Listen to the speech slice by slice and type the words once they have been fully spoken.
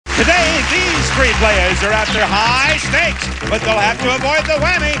Today, these three players are after high stakes, but they'll have to avoid the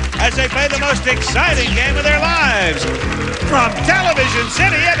whammy as they play the most exciting game of their lives. From Television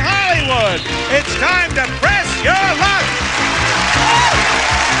City in Hollywood, it's time to press your luck.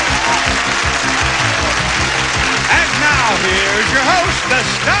 And now, here's your host, the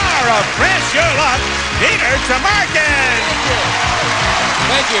star of Press Your Luck, Peter Tamarkin.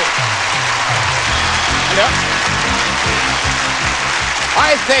 Thank you. Hello.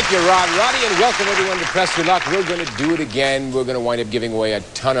 I thank you, Roddy, and welcome everyone to Press Your Luck. We're going to do it again. We're going to wind up giving away a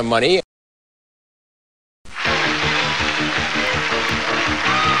ton of money.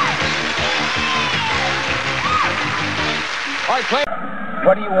 All right, play.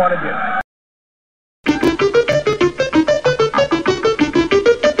 What do you want to do?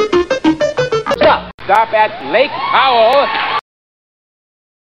 Stop at Lake Powell.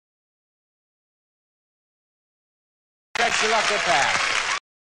 Press your luck or pass.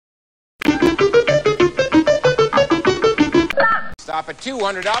 Stop at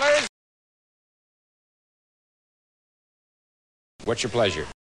 $200. What's your pleasure?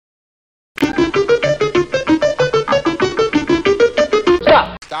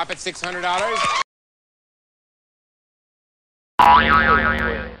 Stop at $600.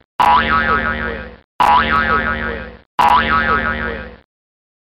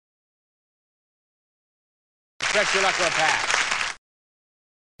 Press your luck or pass.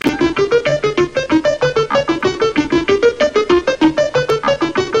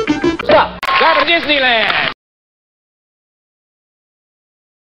 Stop at Disneyland.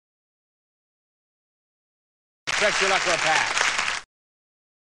 Press your luck or pass.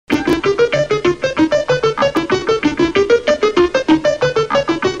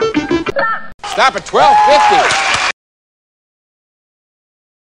 Stop at $12.50.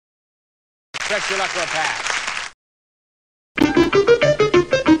 Press your luck or pass.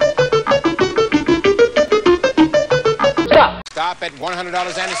 Stop at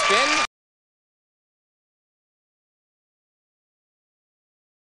 $100 and a spin.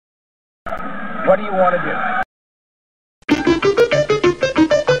 What do you want to do?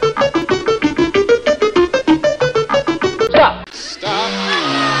 Stop. Stop.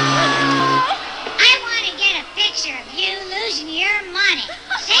 I want to get a picture of you losing your money.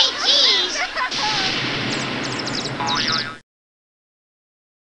 Say cheese.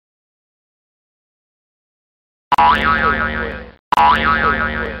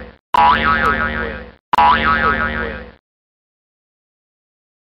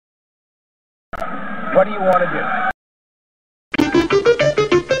 What do you want to do?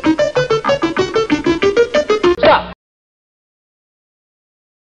 Stop.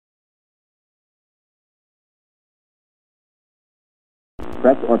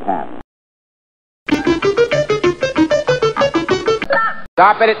 Press or pass.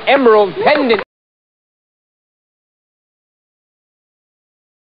 Stop at an emerald pendant.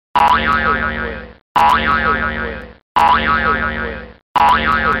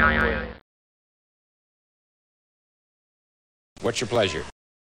 What's your pleasure?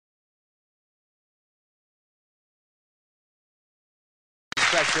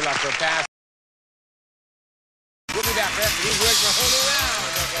 Press your luck or pass. We'll be back after these words for a whole new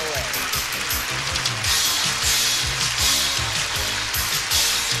round. Don't go away.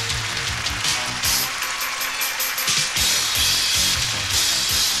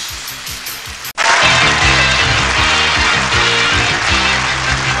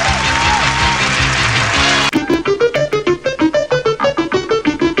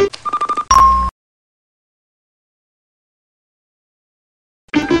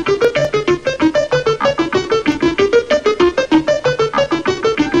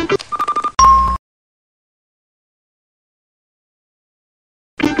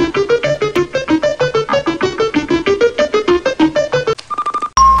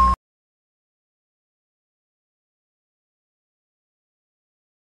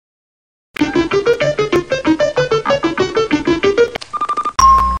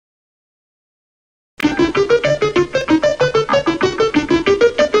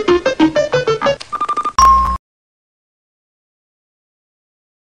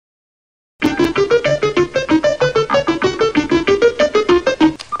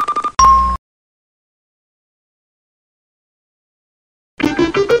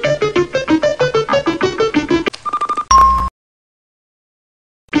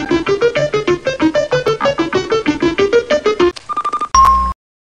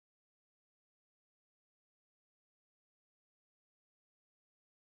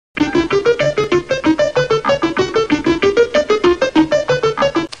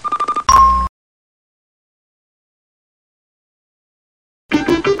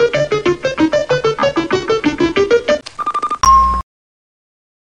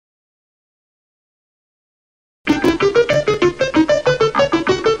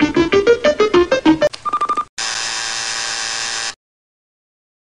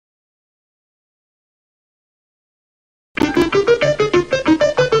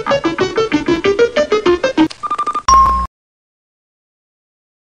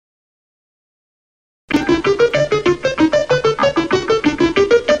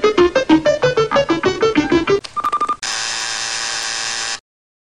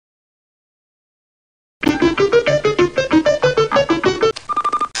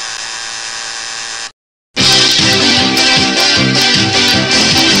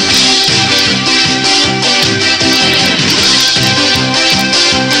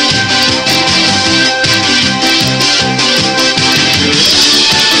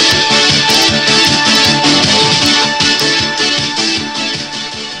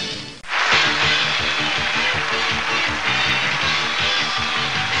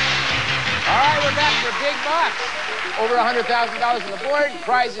 Over $100,000 on the board.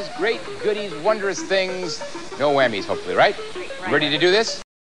 Prizes, great goodies, wondrous things. No whammies, hopefully, right? Ready to do this?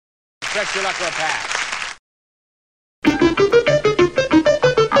 Press your luck or a pass.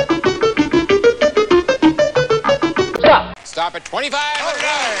 Stop. Stop at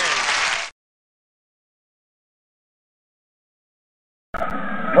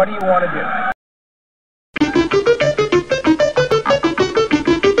 $2,500. What do you want to do?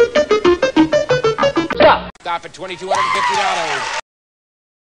 Stop at $2,250.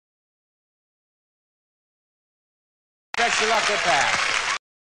 Press your luck or pass.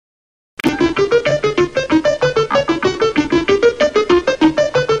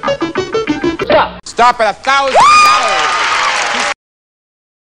 Stop at $1,000.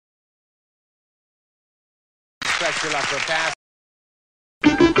 Press your luck or pass.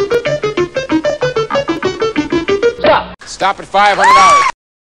 Stop at $500.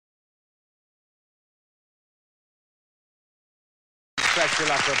 Press your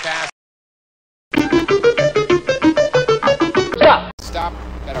luck or pass. Stop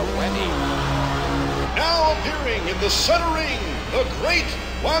at a whammy. Now appearing in the center ring, the Great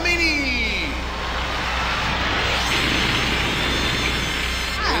Whamini.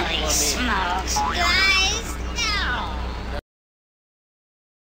 Holy smokes, guys, no.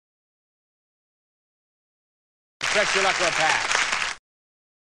 Press your luck or a pass.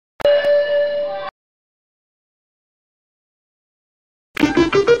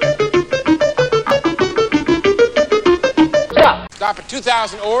 Stop at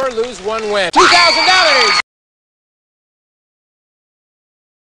 $2,000 or lose one win. $2,000!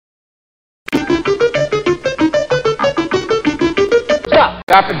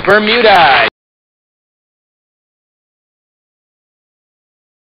 Stop at Bermuda.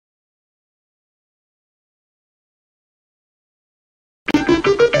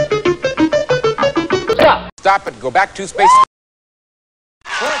 Stop it. Go back 2 spaces.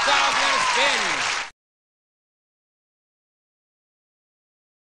 4,000 and a spin.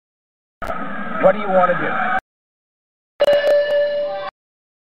 What do you want to do?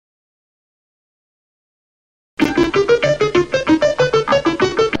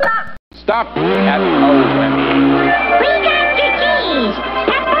 Stop at a whammy. We got your cheese,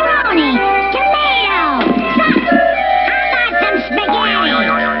 pepperoni, tomato, sauce. How about some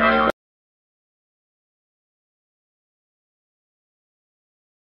spaghetti?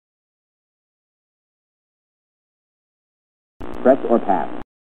 Press or pass.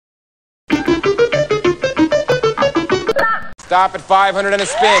 Stop at 500 and a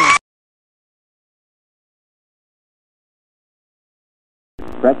spin.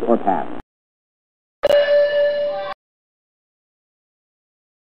 Press or pass.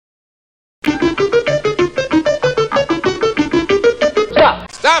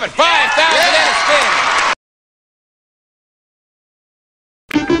 Stop at 5,000 and a spin.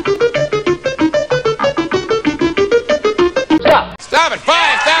 Stop at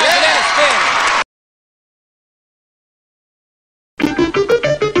 5,000 and a spin.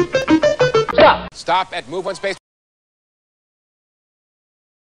 Stop at move 1 space.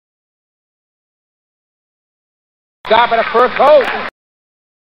 Stop at a fur coat.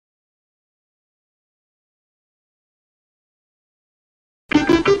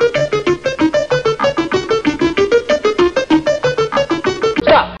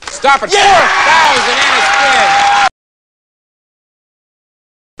 Stop at 4,000 and a spin.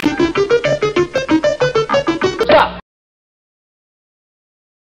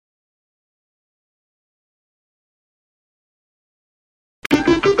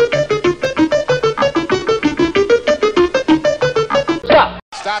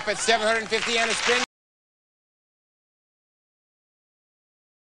 Stop at 750 and a spin.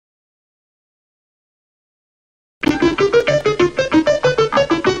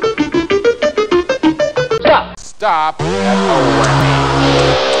 Stop at a whammy.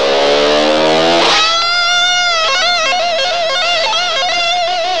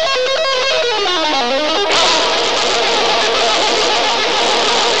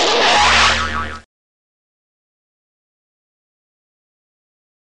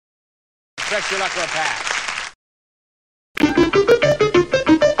 Stretch your luck or a pass.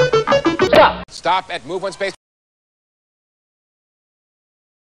 Stop. Stop at move one space.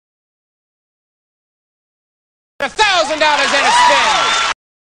 $1,000 and a spin.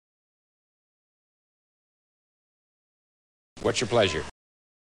 What's your pleasure?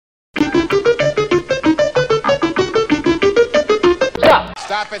 Stop.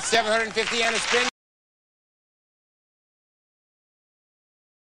 Stop at 750 and a spin.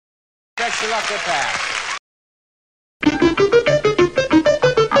 Stretch your luck or pass.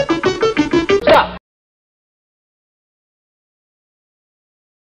 Stop.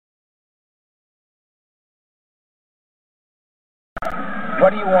 What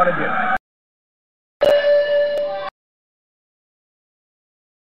do you want to do?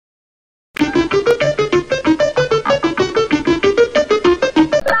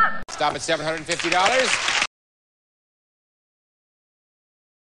 Stop at $750.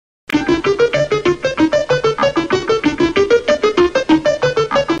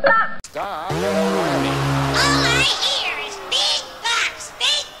 Stop. All I hear is big bucks,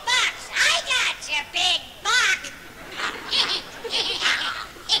 big bucks. I got you, big buck.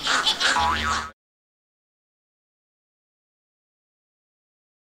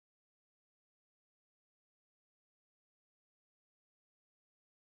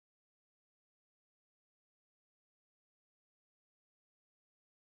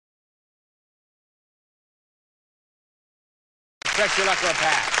 Stretch your luck or a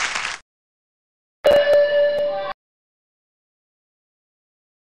pass.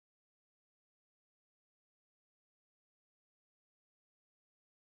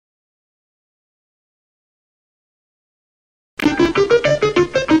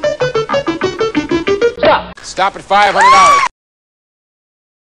 Stop. Stop at $500.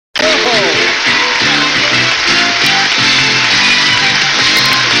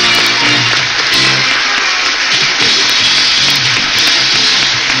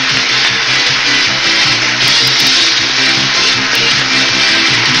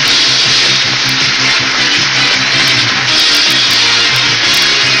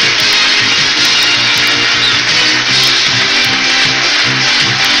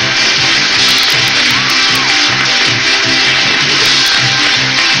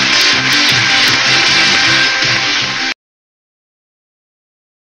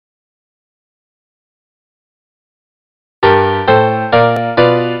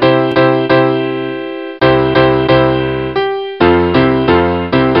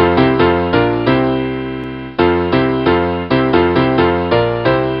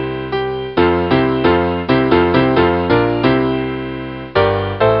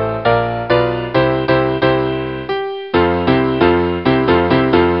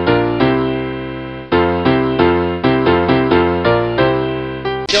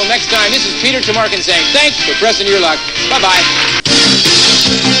 Till next time, this is Peter Tamarkin saying thanks for pressing your luck.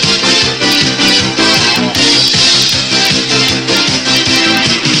 Bye-bye.